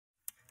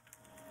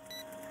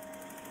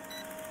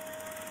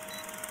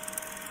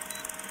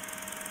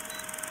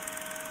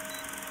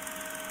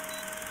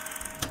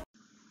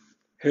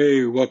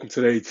Hey, welcome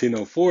to the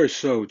 1804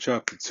 show,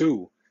 chapter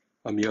 2.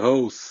 I'm your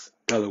host,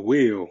 Bella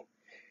Will,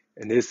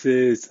 and this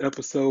is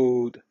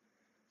episode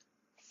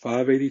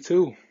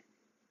 582.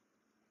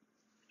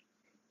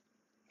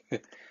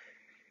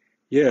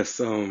 Yes,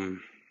 I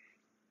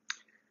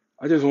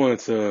just wanted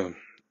to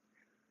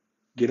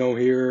get on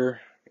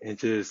here and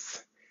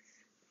just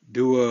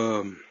do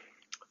a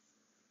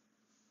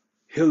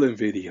healing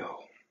video.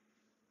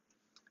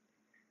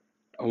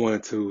 I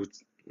wanted to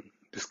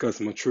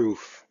discuss my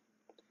truth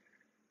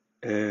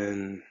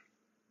and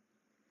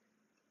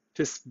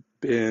just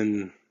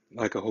been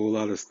like a whole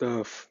lot of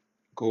stuff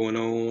going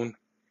on,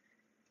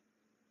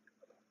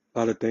 a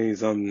lot of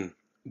things I'm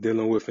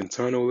dealing with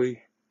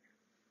internally,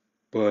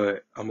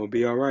 but I'm gonna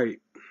be all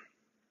right.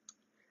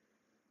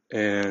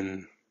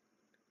 And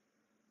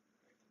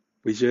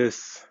we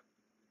just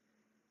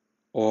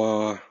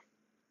are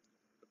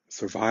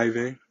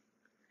surviving,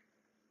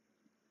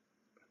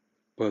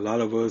 but a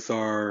lot of us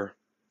are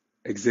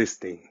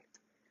existing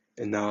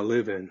and not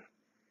living.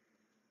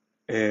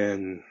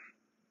 And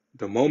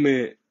the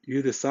moment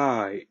you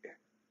decide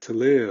to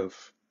live,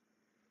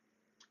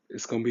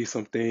 it's going to be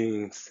some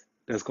things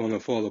that's going to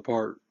fall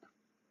apart.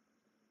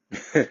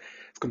 It's going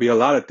to be a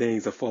lot of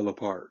things that fall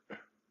apart,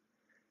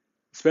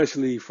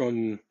 especially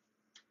from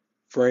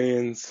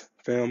friends,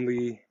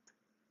 family,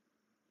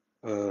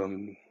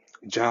 um,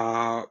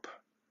 job,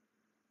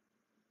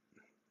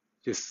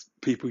 just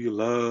people you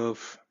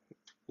love,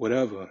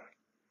 whatever.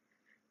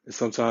 And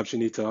sometimes you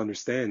need to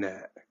understand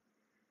that.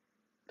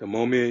 The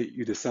moment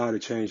you decide to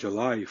change your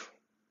life,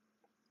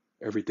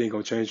 everything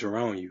gonna change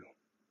around you.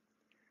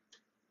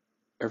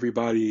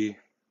 Everybody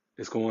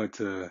is going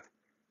to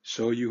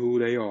show you who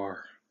they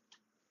are,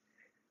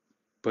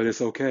 but it's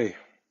okay.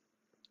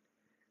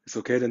 It's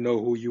okay to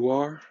know who you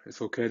are.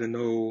 It's okay to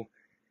know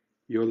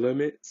your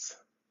limits,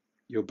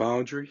 your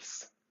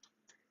boundaries.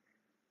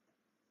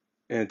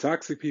 And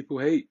toxic people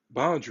hate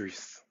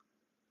boundaries.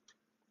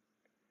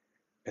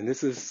 And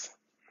this is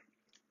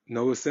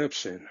no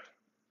exception.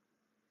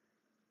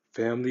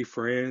 Family,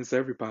 friends,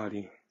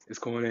 everybody is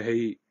going to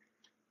hate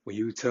when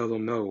you tell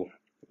them no.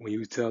 When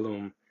you tell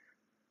them,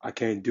 I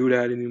can't do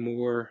that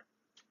anymore.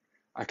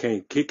 I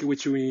can't kick it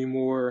with you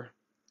anymore.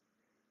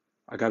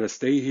 I got to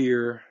stay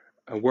here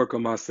and work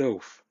on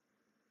myself.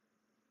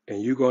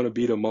 And you're going to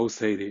be the most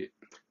hated.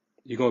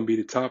 You're going to be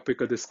the topic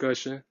of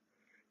discussion.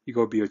 You're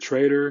going to be a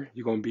traitor.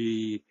 You're going to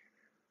be,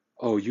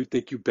 oh, you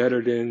think you're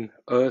better than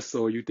us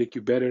or you think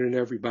you're better than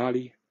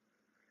everybody.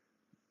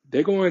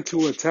 They're going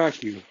to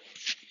attack you.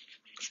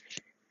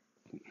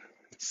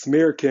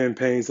 Smear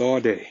campaigns all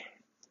day.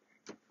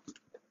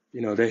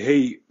 You know, they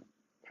hate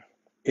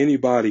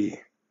anybody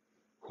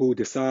who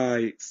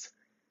decides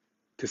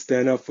to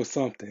stand up for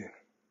something.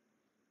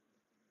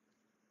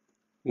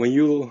 When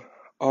you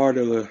are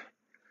the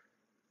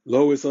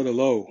lowest of the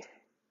low,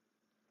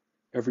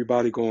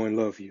 everybody going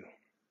to love you.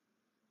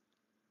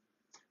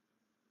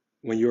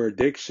 When your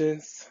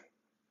addictions,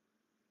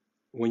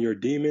 when your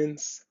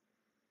demons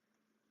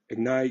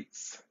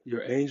ignites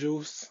your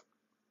angels,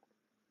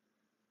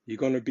 you're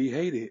going to be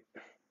hated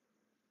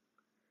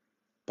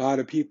by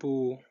the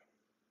people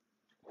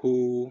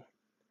who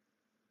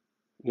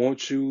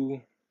want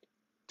you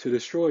to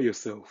destroy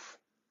yourself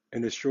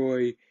and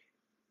destroy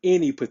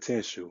any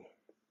potential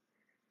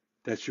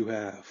that you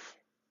have.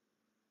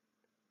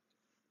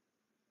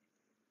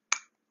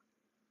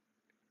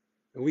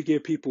 And we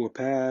give people a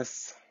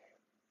pass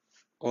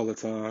all the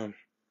time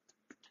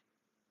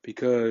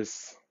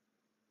because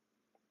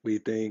we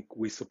think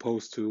we're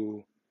supposed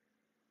to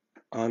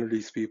honor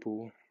these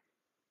people.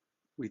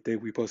 We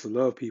think we're supposed to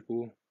love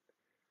people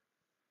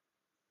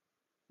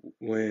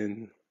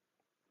when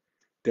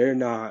they're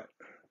not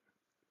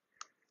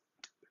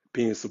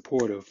being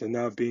supportive, they're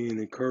not being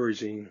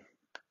encouraging,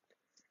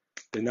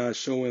 they're not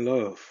showing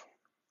love,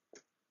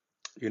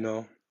 you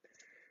know?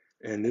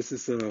 And this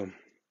is a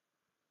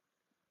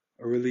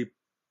really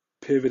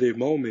pivoted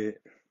moment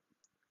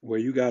where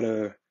you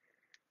gotta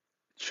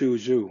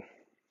choose you.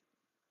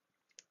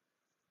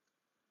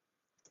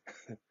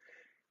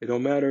 It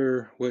don't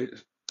matter what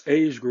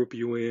age group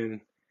you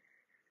in,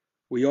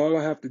 we all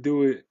gonna have to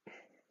do it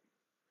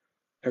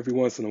every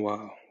once in a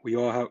while. We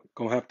all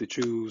gonna have to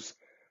choose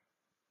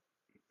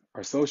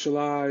our social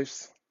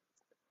lives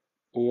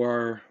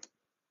or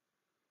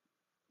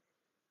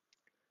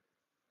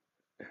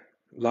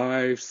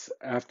lives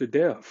after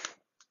death.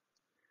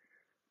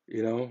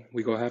 You know,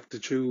 we gonna have to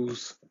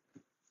choose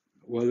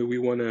whether we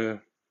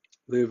wanna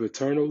live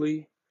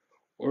eternally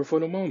or for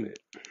the moment.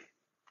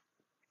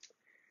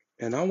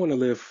 And I wanna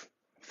live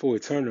for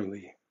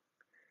eternally.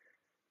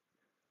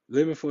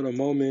 Living for the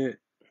moment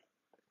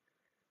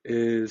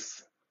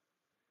is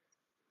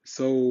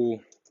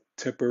so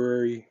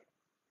temporary.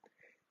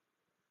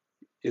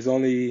 It's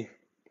only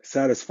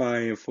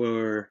satisfying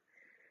for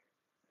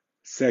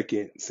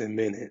seconds and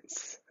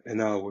minutes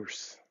and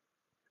hours.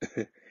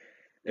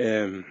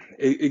 And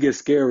it gets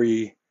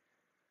scary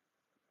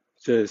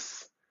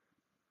just,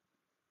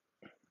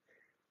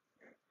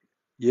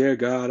 yeah,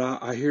 God,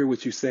 I hear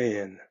what you're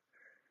saying,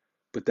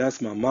 but that's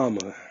my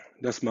mama.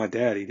 That's my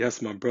daddy.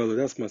 That's my brother.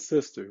 That's my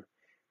sister.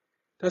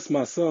 That's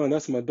my son.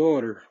 That's my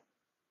daughter.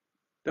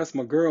 That's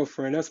my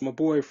girlfriend. That's my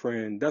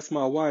boyfriend. That's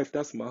my wife.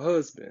 That's my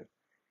husband.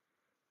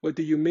 What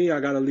do you mean I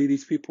gotta leave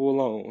these people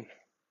alone?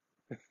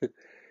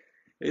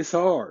 It's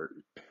hard,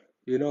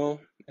 you know?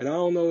 And I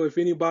don't know if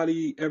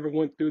anybody ever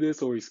went through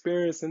this or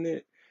experiencing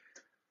it,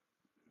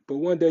 but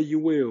one day you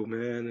will,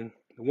 man.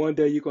 And one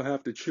day you're gonna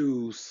have to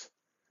choose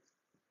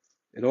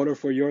in order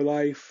for your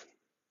life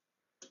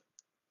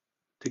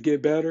to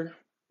get better,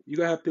 you're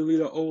gonna have to leave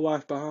the old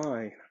life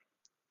behind.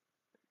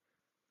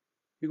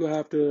 You're gonna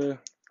have to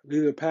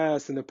leave the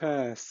past in the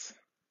past.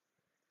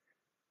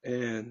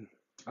 And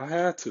I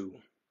had to.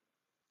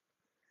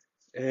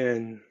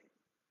 And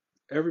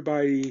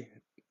everybody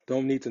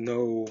don't need to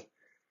know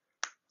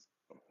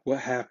what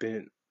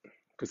happened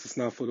because it's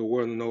not for the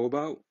world to know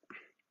about.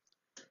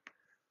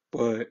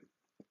 But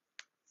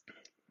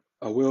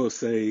I will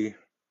say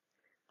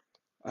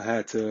I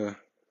had to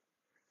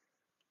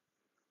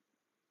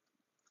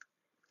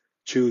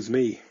choose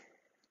me.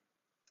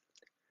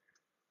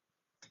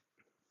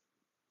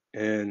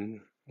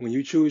 And when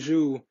you choose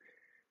you,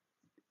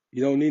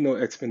 you don't need no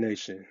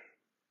explanation.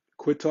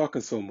 Quit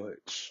talking so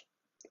much.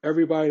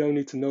 Everybody don't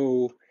need to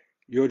know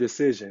your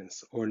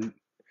decisions, or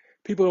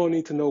people don't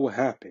need to know what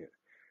happened.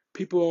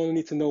 People only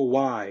need to know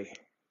why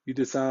you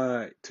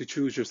decide to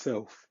choose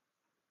yourself.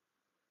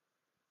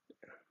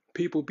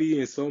 People be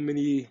in so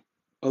many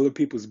other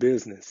people's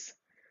business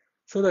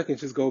so they can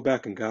just go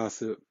back and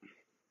gossip.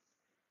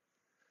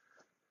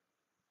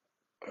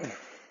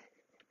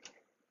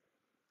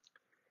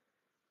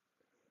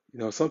 You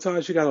know,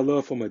 sometimes you gotta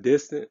love from a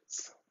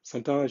distance.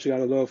 Sometimes you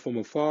gotta love from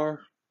afar,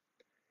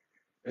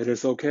 and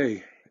it's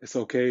okay. It's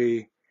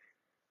okay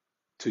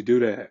to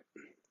do that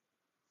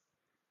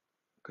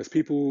because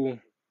people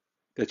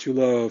that you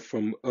love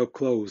from up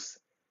close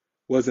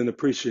wasn't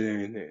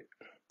appreciating it.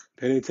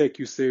 They didn't take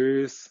you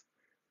serious.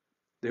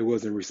 They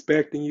wasn't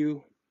respecting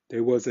you.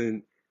 They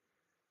wasn't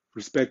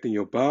respecting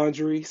your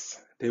boundaries.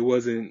 They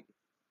wasn't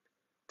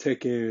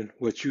taking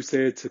what you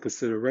said to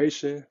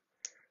consideration.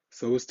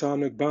 So it's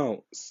time to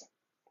bounce.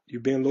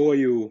 You've been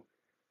loyal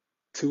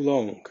too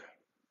long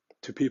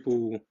to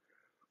people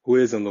who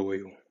isn't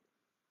loyal.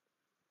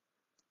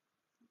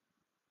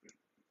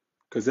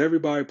 Because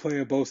everybody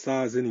playing both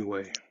sides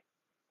anyway.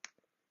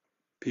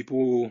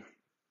 People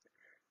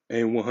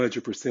ain't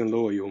 100%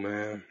 loyal,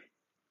 man.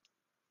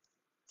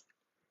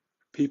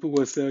 People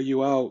will sell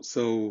you out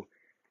so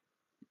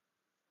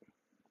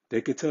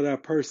they can tell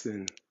that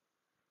person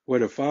where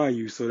to find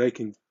you so they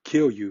can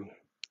kill you.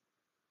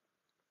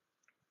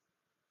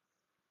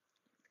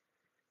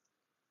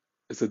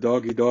 It's a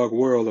doggy dog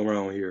world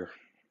around here.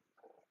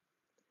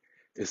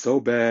 It's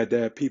so bad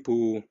that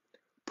people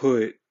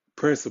put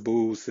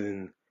principles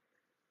and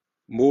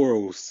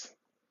morals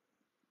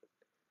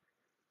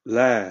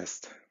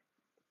last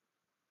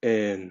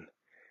and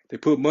they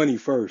put money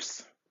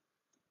first.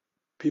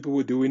 People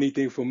would do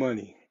anything for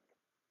money.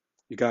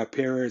 You got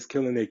parents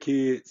killing their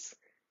kids.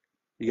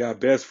 You got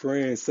best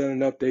friends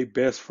setting up their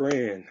best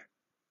friend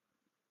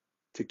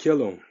to kill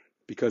them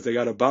because they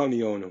got a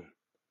bounty on them.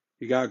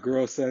 You got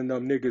girls setting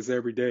up niggas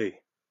every day.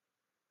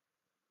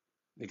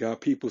 You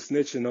got people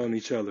snitching on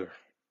each other.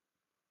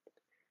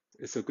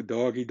 It's a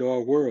doggy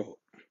dog world.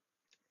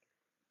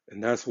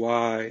 And that's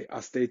why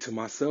I stay to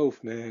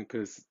myself, man,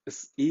 because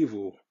it's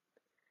evil.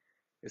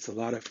 It's a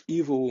lot of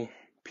evil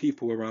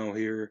people around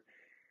here.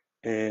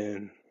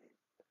 And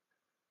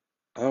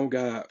I don't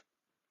got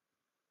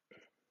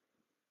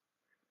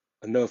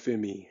enough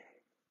in me.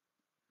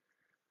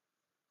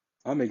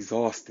 I'm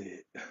exhausted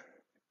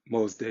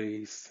most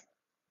days.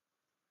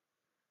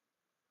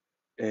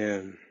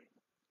 And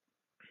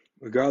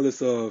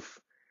regardless of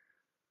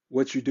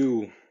what you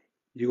do,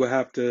 you will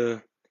have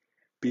to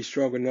be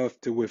strong enough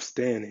to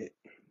withstand it.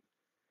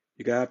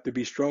 You gotta have to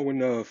be strong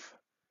enough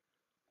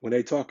when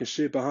they talking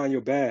shit behind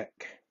your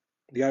back.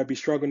 You gotta be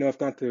strong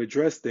enough not to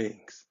address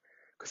things.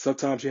 Because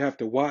sometimes you have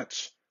to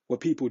watch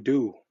what people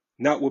do,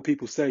 not what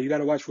people say. You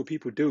gotta watch what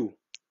people do.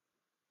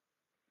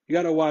 You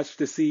gotta watch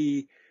to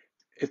see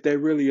if they're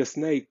really a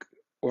snake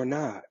or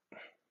not.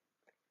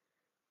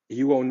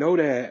 You won't know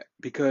that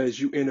because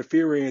you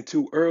interfering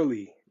too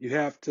early. You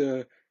have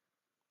to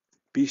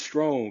be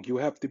strong. You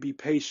have to be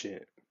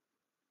patient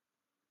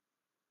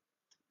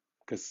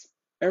because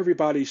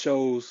everybody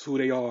shows who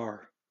they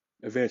are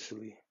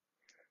eventually.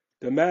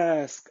 The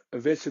mask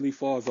eventually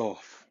falls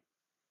off.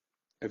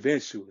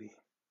 Eventually.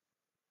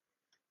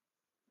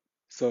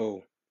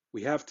 So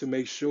we have to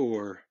make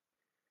sure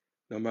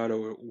no matter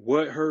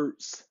what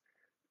hurts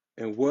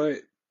and what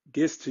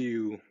gets to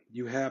you,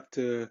 you have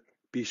to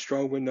be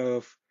strong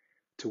enough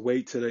to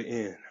wait to the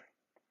end.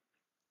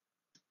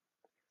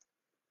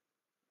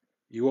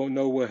 You won't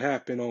know what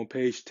happened on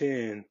page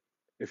 10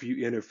 if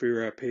you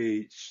interfere at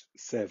page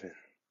 7,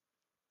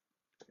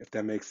 if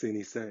that makes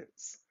any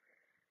sense.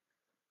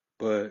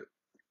 But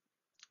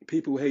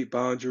people hate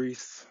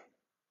boundaries.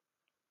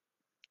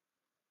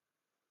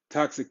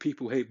 Toxic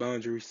people hate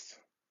boundaries.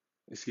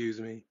 Excuse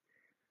me.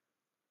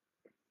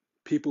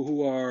 People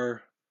who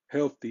are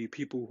healthy,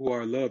 people who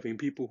are loving,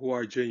 people who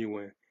are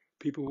genuine,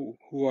 people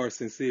who are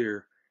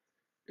sincere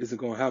isn't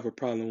going to have a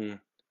problem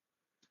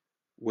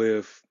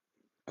with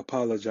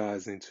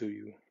apologizing to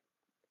you.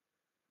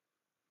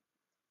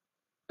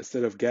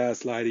 Instead of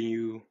gaslighting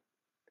you,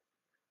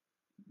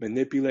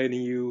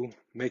 manipulating you,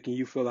 making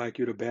you feel like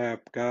you're the bad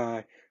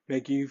guy,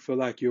 making you feel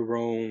like you're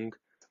wrong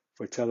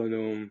for telling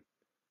them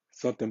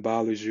something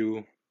bothers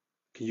you.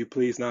 Can you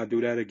please not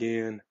do that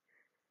again?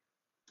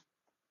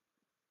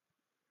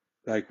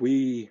 Like,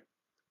 we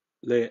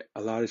let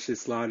a lot of shit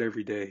slide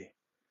every day.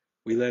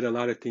 We let a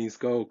lot of things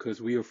go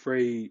because we're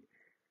afraid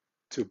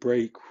to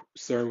break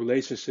certain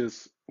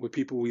relationships with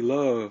people we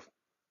love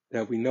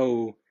that we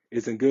know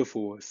isn't good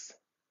for us.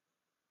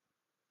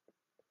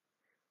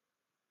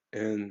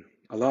 And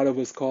a lot of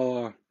us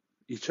call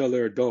each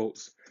other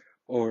adults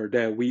or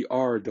that we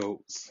are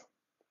adults.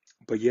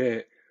 But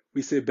yet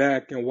we sit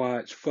back and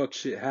watch fuck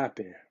shit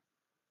happen.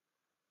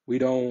 We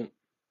don't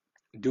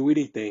do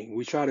anything.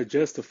 We try to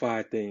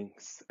justify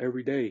things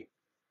every day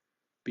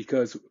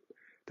because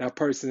that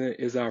person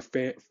is our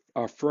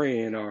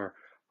friend, our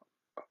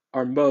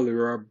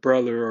mother, our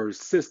brother, or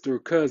sister,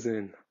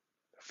 cousin,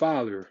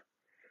 father,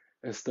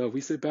 and stuff.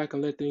 We sit back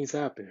and let things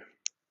happen.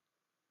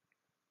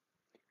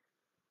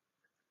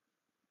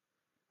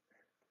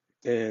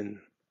 And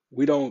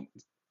we don't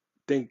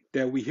think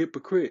that we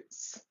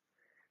hypocrites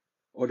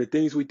or the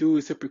things we do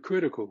is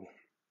hypocritical.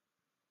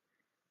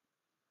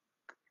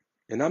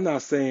 And I'm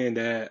not saying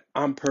that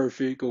I'm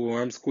perfect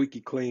or I'm squeaky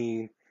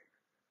clean,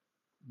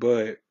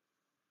 but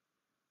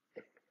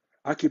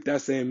I keep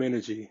that same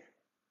energy.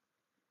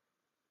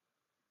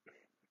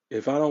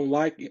 If I don't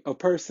like a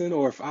person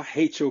or if I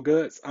hate your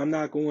guts, I'm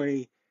not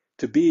going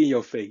to be in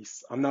your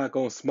face. I'm not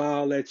going to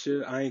smile at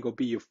you. I ain't going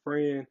to be your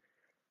friend.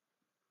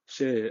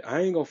 Shit,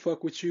 I ain't going to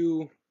fuck with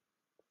you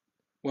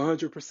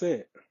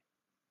 100%.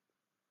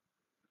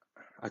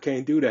 I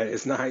can't do that.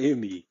 It's not in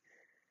me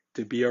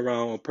to be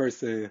around a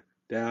person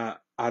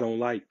that I don't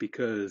like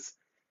because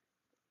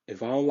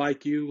if I don't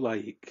like you,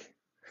 like,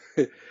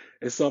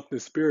 it's something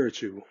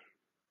spiritual.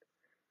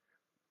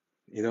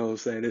 You know what I'm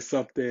saying? It's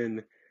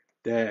something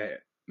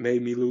that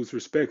made me lose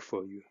respect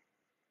for you.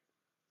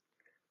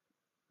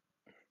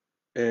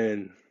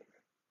 And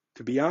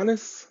to be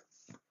honest,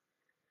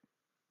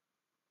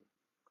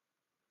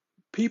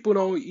 people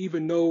don't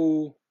even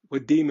know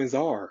what demons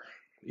are.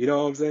 You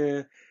know what I'm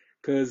saying?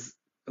 Because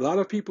a lot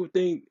of people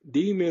think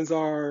demons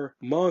are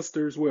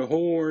monsters with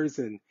horns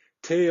and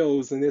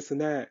tails and this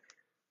and that.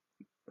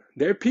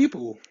 They're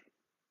people,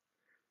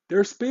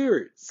 they're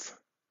spirits.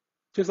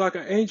 Just like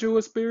an angel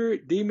is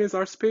spirit, demons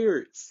are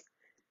spirits.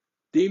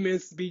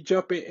 Demons be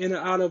jumping in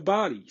and out of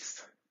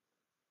bodies.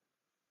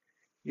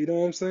 You know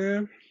what I'm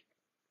saying?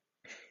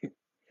 And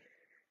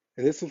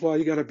this is why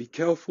you gotta be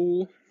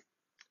careful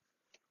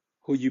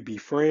who you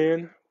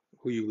befriend,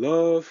 who you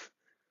love,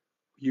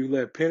 who you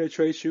let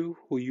penetrate you,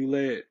 who you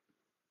let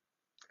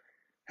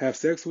have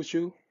sex with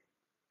you.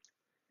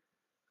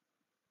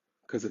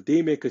 Because a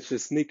demon could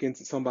just sneak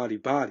into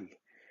somebody's body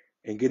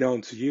and get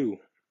onto you.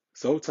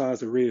 Soul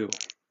ties are real.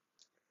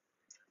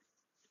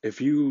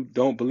 If you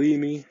don't believe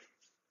me,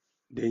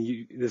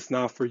 then it's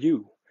not for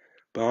you.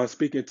 But I'm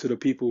speaking to the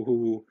people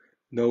who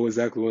know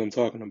exactly what I'm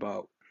talking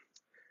about.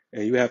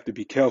 And you have to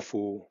be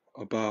careful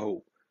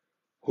about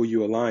who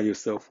you align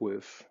yourself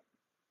with.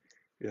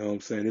 You know what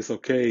I'm saying? It's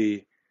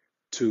okay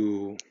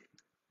to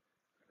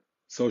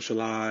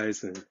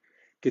socialize and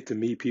get to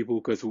meet people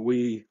because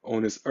we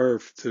on this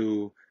earth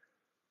to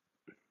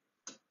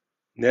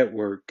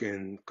network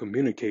and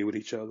communicate with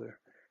each other.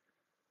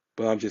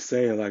 But I'm just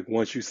saying, like,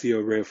 once you see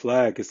a red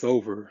flag, it's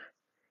over.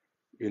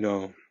 You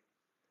know,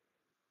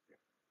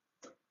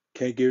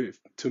 can't give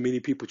too many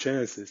people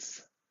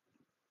chances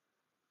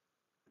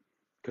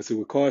because it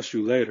will cost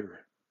you later.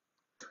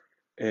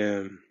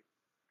 And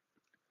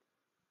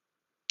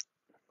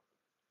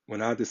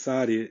when I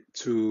decided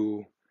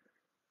to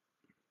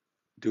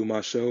do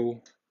my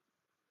show,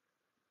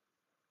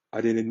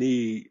 I didn't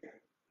need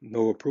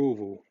no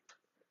approval.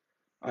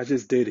 I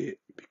just did it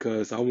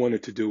because I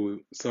wanted to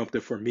do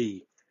something for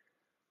me.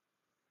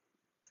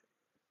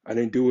 I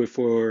didn't do it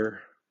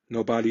for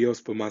nobody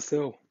else but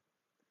myself.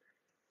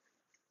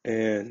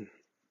 And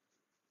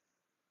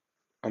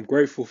I'm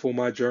grateful for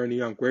my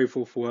journey. I'm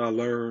grateful for what I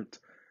learned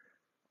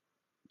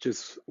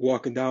just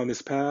walking down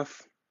this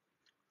path.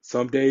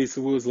 Some days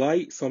it was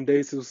light, some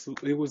days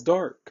it was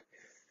dark,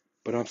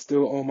 but I'm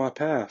still on my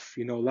path.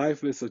 You know,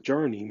 life is a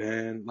journey,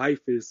 man.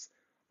 Life is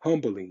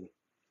humbling.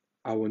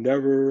 I will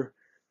never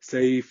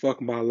say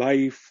fuck my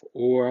life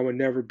or I will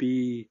never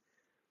be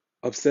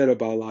upset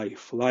about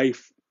life.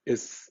 Life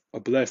is a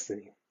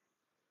blessing,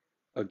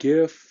 a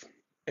gift,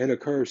 and a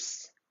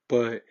curse,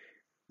 but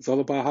it's all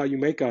about how you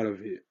make out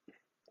of it.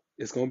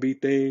 It's going to be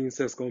things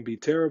that's going to be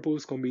terrible.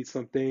 It's going to be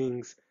some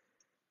things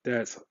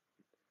that's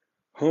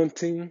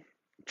haunting,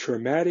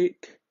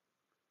 traumatic,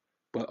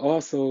 but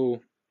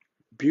also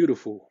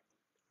beautiful.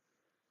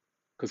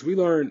 Because we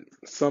learn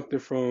something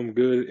from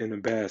good and the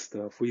bad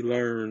stuff. We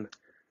learn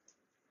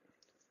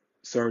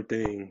certain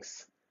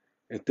things.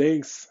 And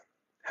things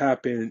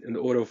happen in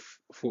order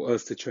for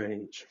us to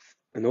change,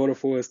 in order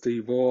for us to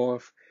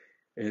evolve,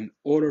 in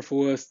order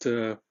for us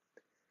to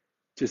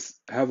just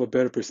have a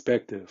better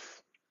perspective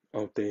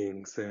on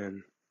things.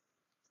 And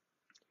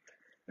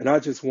I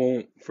just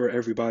want for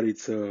everybody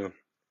to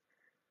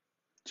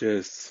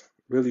just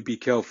really be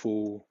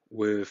careful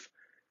with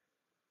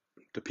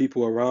the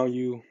people around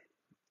you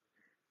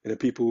and the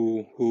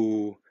people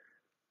who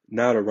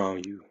not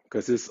around you,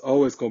 because it's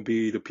always going to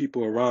be the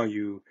people around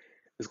you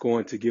is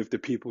going to give the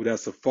people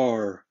that's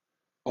afar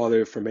all the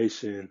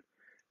information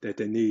that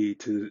they need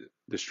to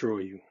destroy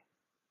you.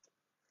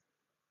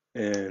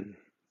 And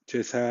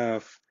just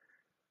have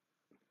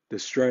the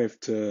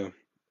strength to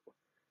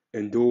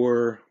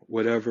endure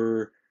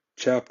whatever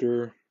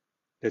chapter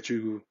that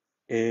you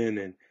in,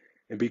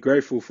 and be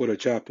grateful for the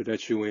chapter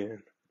that you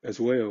in as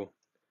well.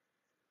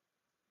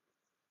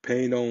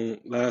 Pain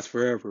don't last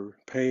forever.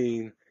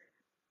 Pain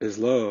is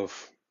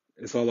love.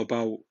 It's all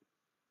about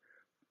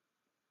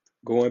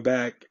going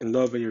back and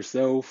loving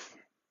yourself,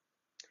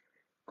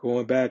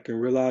 going back and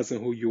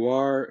realizing who you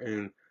are,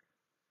 and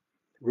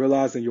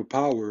realizing your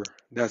power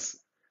that's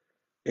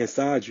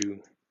inside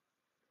you.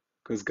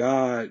 Because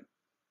God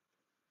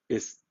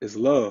is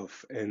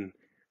love, and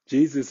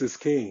Jesus is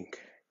King.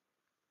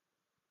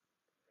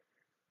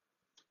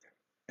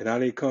 And I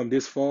didn't come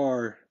this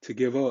far to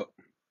give up,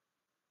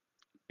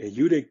 and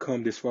you didn't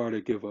come this far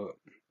to give up.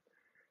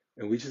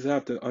 And we just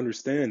have to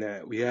understand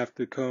that. We have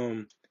to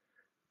come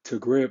to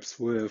grips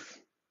with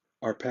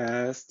our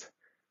past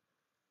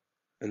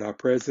and our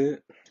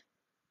present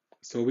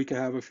so we can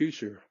have a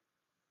future.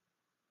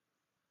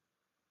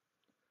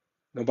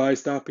 Nobody's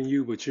stopping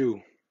you but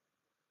you.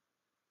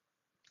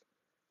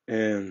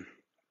 And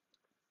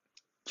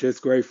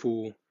just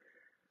grateful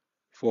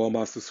for all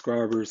my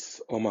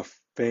subscribers, all my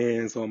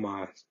fans, all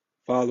my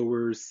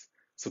followers,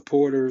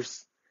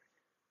 supporters,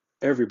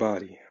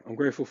 everybody. I'm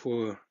grateful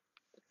for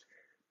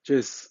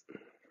just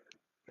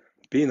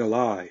being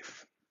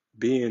alive,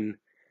 being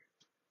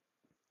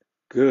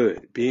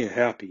good, being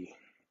happy,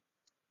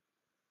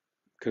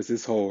 because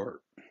it's hard.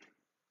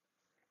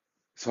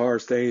 It's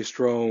hard staying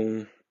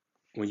strong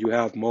when you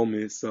have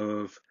moments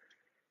of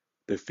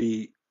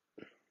defeat,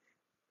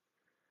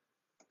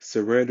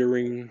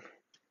 surrendering,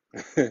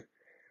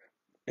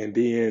 and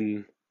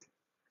being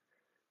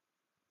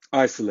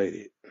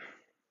isolated.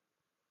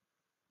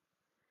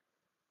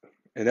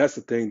 And that's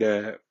the thing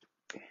that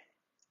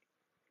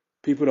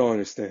people don't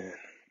understand,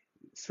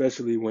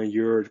 especially when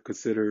you're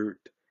considered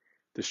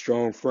the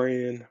strong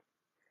friend.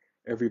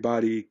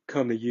 Everybody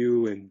come to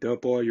you and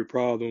dump all your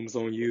problems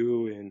on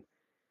you and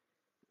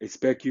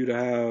expect you to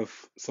have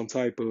some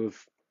type of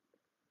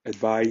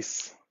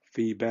advice,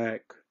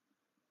 feedback,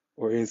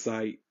 or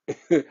insight.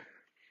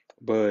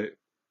 But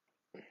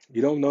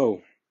you don't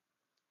know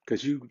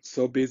because you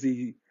so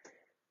busy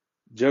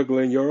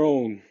juggling your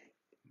own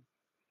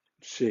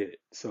shit.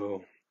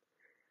 So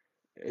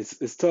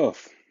it's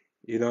tough,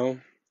 you know.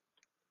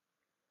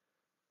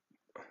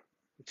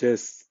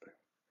 Just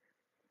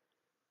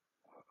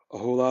a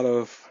whole lot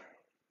of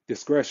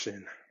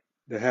discretion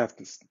that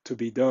has to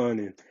be done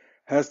and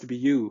has to be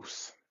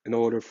used in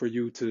order for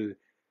you to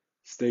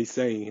stay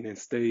sane and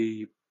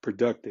stay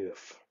productive.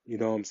 You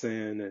know what I'm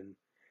saying?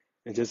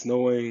 And just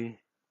knowing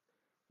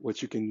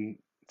what you can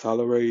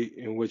tolerate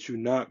and what you're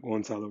not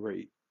going to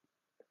tolerate.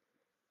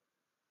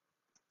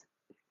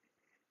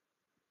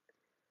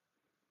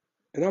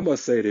 And I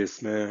must say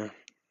this, man.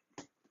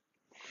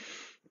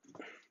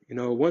 You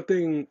know, one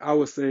thing I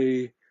would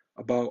say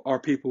about our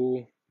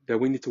people that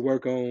we need to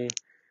work on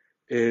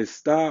is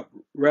stop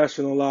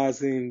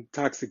rationalizing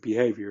toxic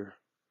behavior.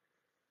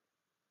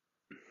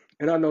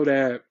 And I know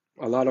that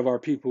a lot of our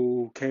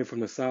people came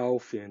from the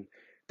South, and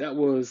that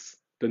was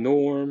the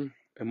norm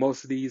in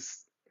most of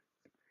these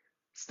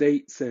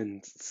states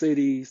and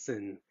cities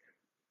and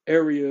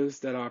areas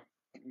that our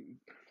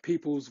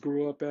peoples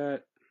grew up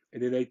at.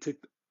 And then they took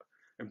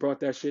and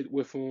brought that shit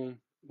with them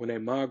when they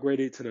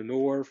migrated to the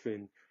North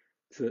and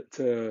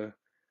to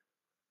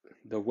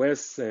the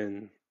West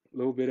and a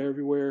little bit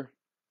everywhere.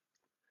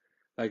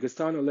 Like, it's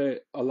time to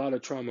let a lot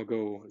of trauma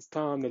go. It's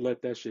time to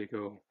let that shit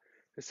go.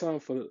 It's time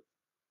for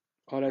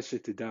all that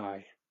shit to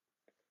die.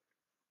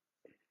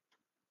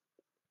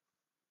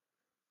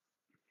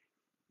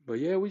 But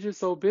yeah, we just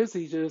so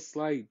busy just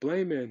like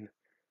blaming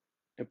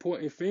and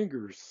pointing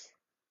fingers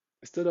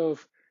instead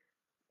of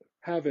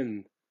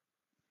having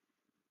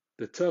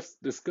the tough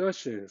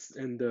discussions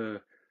and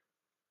the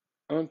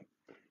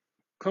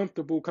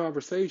uncomfortable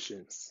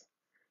conversations.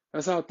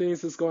 That's how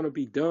things is going to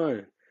be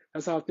done.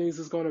 That's how things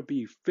is going to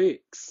be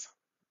fixed.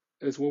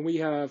 Is when we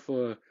have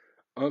a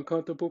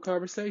uncomfortable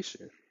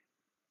conversation.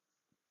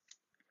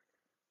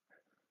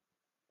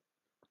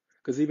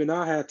 Because even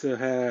I had to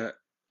have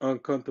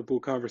uncomfortable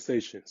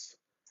conversations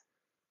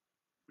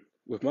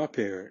with my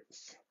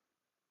parents.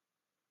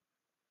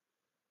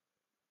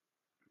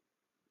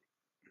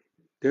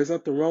 There's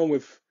nothing wrong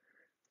with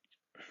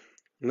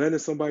letting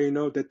somebody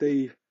know that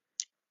they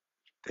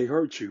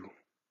hurt you,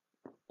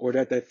 or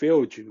that they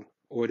failed you,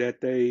 or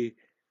that they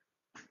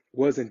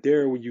wasn't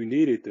there when you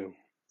needed them.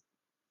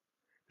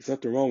 There's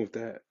nothing wrong with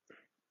that.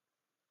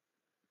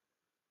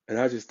 And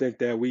I just think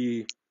that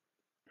we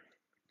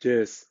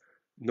just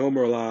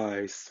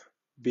normalize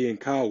being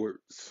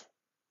cowards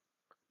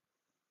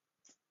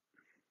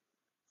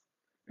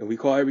and we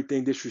call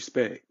everything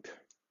disrespect.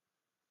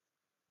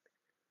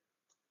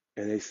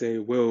 And they say,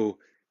 well,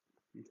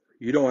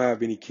 you don't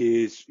have any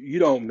kids. You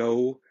don't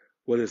know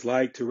what it's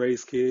like to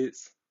raise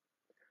kids.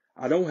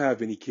 I don't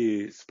have any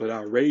kids, but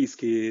I raise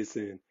kids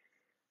and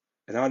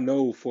I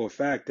know for a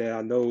fact that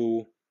I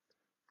know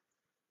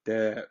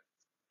that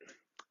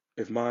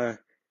if my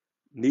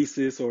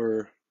nieces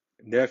or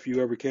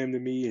nephew ever came to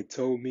me and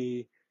told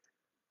me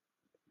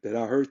that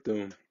I hurt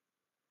them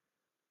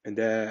and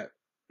that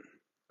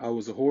I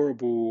was a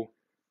horrible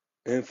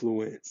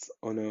influence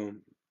on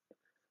them,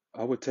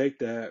 I would take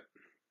that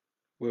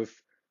with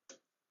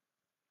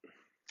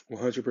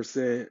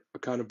 100%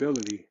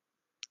 accountability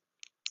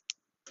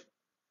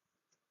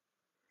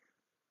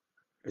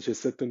and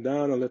just sit them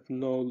down and let them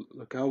know,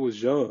 look, I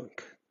was young.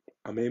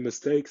 I made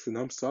mistakes and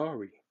I'm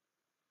sorry.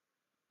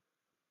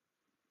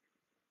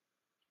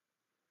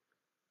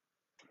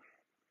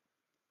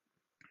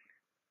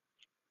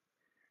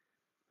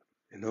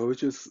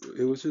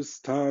 It was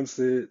just times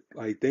that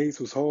like things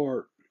was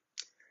hard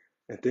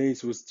and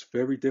things was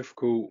very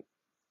difficult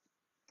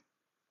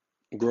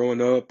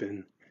growing up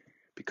and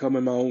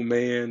becoming my own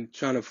man,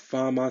 trying to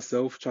find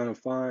myself, trying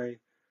to find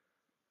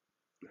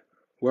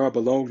where I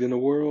belonged in the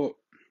world,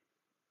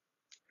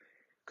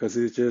 because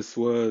it just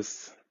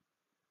was,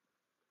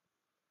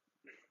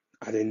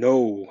 I didn't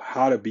know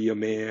how to be a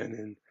man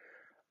and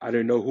I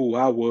didn't know who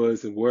I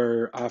was and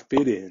where I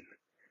fit in.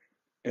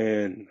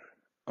 And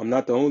I'm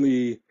not the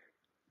only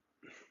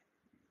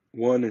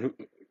one who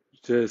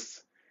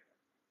just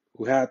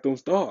who had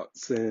those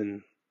thoughts,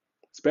 and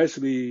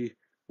especially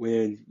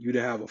when you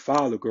didn't have a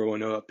father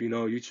growing up,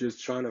 you're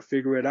just trying to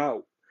figure it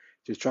out,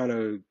 just trying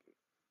to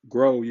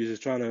grow, you're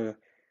just trying to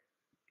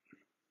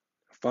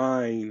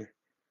find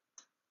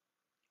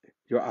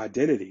your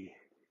identity,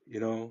 you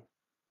know,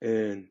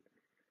 and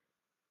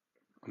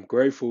I'm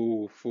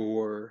grateful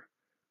for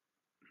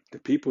the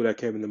people that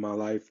came into my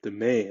life, the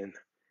man,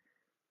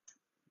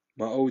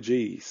 my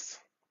OGs,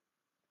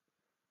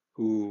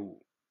 who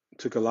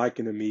took a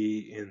liking to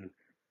me and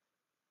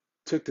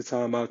took the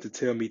time out to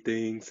tell me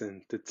things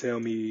and to tell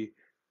me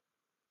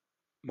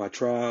my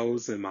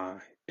trials and my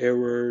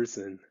errors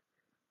and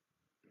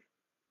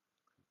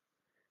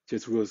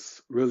just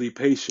was really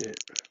patient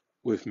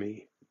with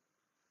me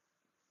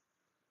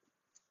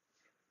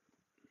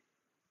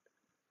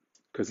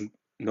because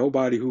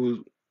nobody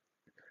who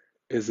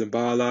isn't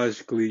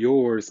biologically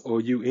yours owe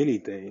you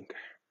anything,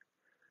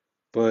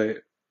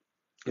 but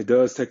it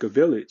does take a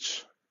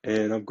village,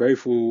 and I'm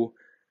grateful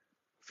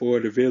for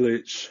the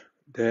village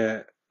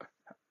that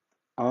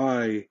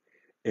I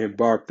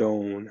embarked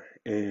on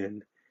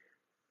and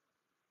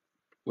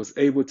was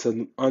able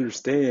to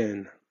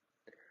understand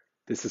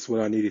this is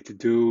what I needed to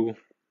do.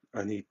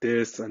 I need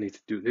this, I need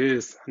to do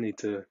this, I need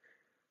to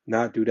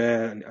not do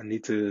that, I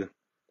need to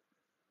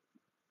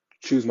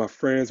choose my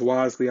friends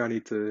wisely, I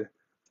need to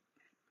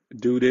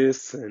do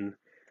this, and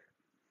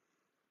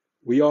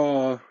we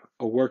all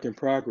a work in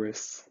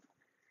progress.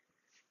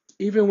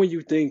 Even when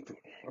you think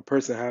a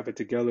person have it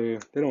together,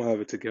 they don't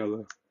have it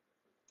together.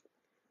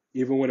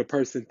 Even when a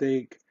person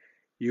think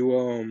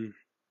you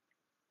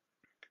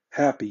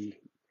happy,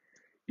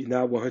 you're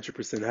not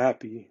 100%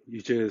 happy.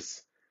 You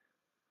just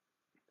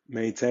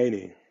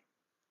maintaining,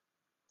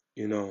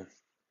 you know.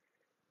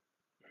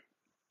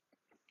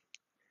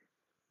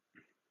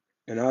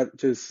 And I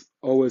just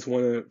always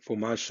wanted for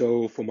my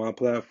show, for my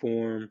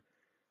platform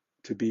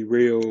to be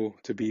real,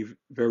 to be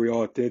very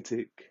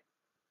authentic,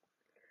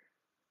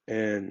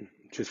 and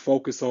just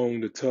focus on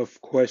the tough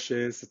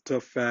questions, the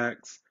tough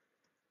facts.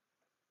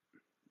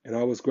 And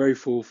I was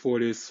grateful for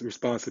this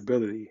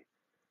responsibility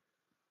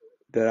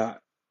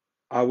that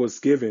I was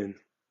given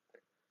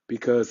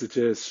because it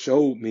just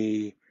showed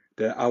me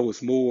that I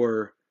was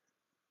more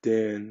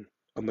than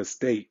a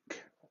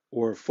mistake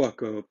or a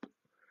fuck up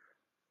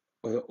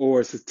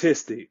or a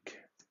statistic.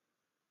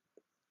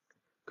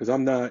 Because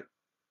I'm not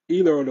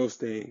either of those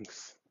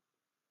things.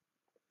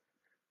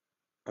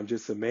 I'm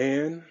just a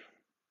man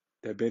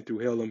that been through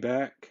hell and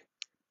back,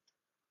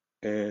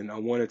 and I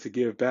wanted to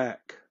give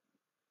back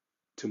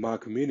to my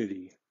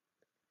community,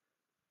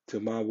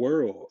 to my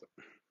world,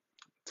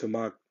 to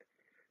my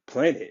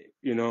planet,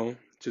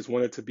 Just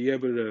wanted to be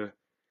able to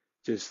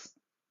just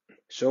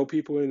show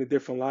people in a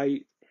different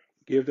light,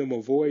 give them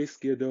a voice,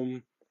 give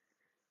them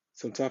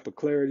some type of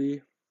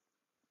clarity.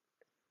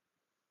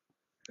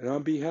 And I'll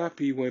be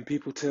happy when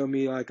people tell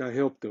me like I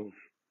helped them,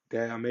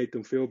 that I made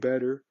them feel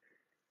better,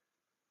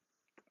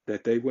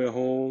 that they went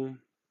home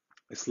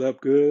and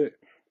slept good,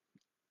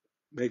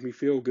 make me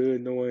feel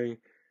good knowing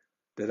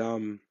that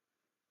I'm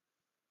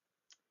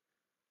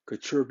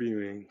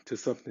contributing to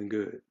something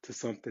good, to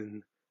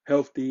something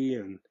healthy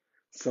and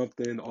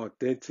something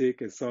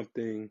authentic and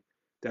something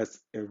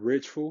that's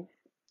enrichful.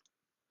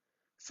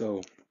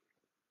 So,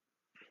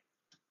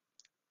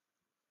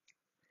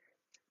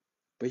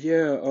 but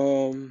yeah,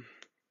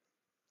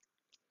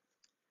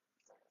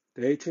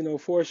 The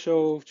 1804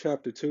 show,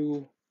 chapter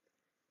 2,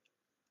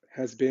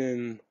 has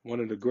been one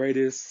of the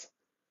greatest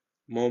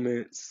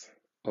moments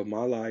of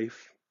my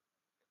life.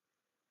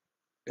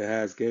 It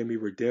has gave me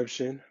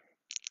redemption,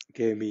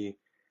 gave me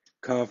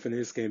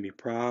confidence, gave me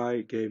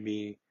pride, gave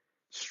me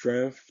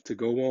strength to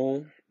go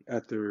on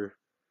after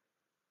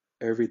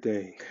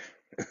everything.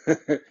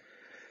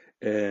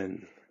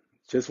 And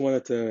just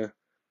wanted to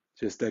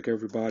just thank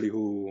everybody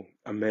who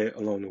I met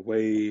along the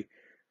way,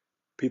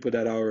 people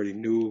that I already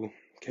knew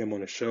came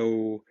on the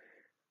show,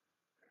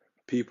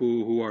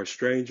 people who are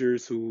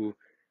strangers who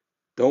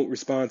don't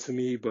respond to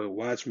me but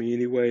watch me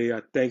anyway.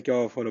 I thank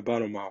y'all from the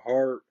bottom of my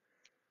heart.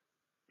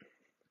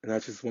 And I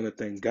just want to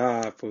thank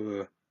God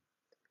for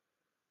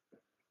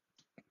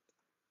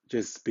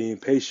just being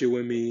patient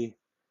with me,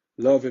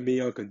 loving me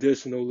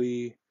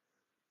unconditionally,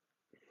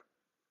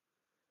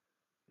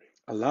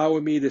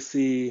 allowing me to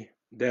see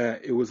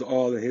that it was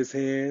all in His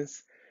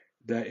hands,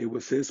 that it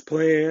was His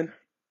plan,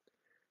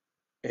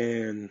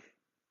 and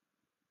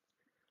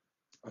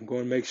I'm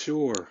going to make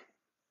sure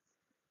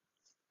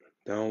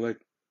that I don't let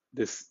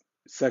this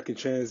second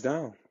chance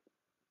down.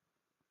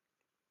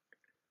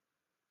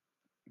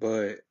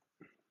 But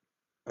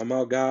I'm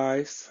out,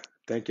 guys.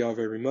 Thank y'all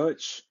very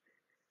much.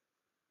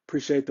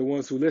 Appreciate the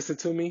ones who listen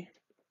to me.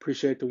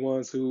 Appreciate the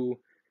ones who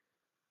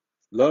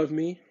love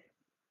me.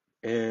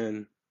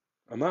 And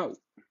I'm out.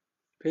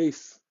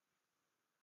 Peace.